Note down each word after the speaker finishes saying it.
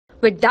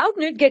With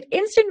Doubtnut, get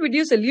instant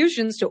video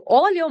solutions to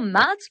all your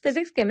maths,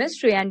 physics,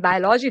 chemistry, and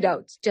biology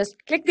doubts. Just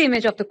click the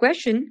image of the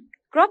question,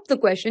 crop the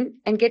question,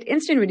 and get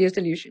instant video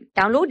solution.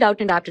 Download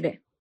Doubtnut app today.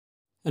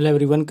 Hello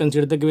everyone,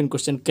 consider the given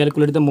question.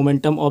 Calculate the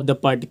momentum of the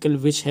particle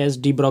which has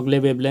de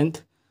Broglie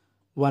wavelength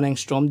 1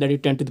 angstrom, that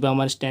is 10 to the power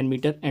minus 10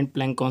 meter, and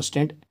Planck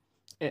constant,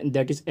 and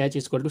that is h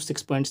is equal to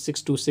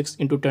 6.626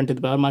 into 10 to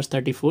the power minus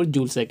 34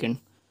 joule second.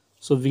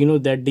 So we know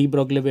that de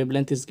Broglie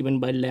wavelength is given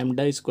by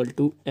lambda is equal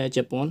to h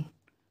upon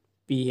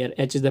p. Here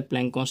h is the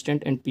Planck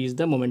constant and p is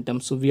the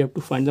momentum. So we have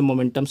to find the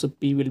momentum. So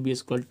p will be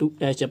equal to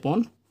h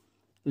upon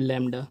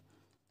lambda,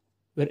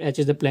 where h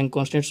is the Planck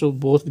constant. So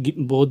both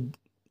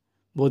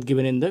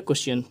given in the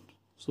question.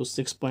 So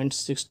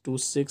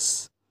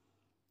 6.626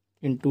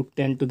 into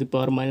 10 to the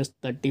power minus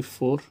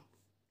 34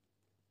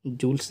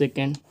 joule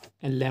second,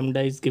 and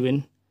lambda is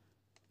given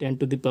 10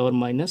 to the power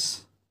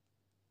minus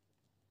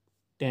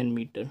 10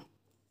 meter.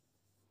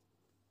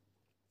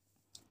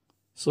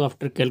 So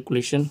after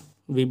calculation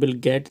we will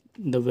get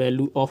the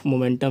value of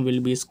momentum will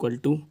be equal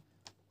to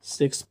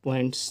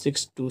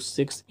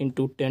 6.626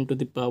 into 10 to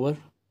the power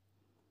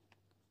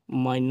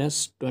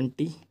minus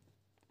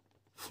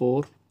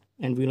 24,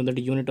 and we know that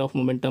the unit of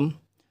momentum,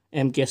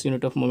 MKS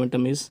unit of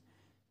momentum, is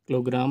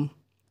kilogram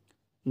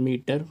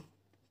meter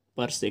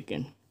per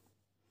second,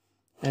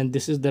 and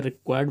this is the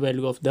required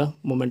value of the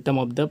momentum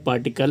of the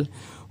particle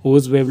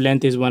whose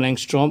wavelength is 1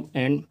 angstrom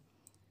and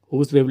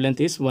whose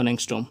wavelength is 1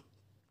 angstrom.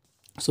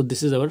 So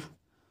this is our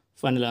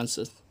final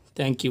answer.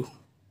 Thank you.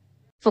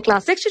 For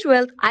class 6 to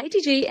 12,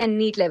 IIT JEE and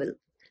NEET level.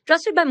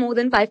 Trusted by more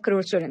than 5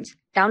 crore students.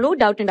 Download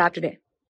Doubtnut app today.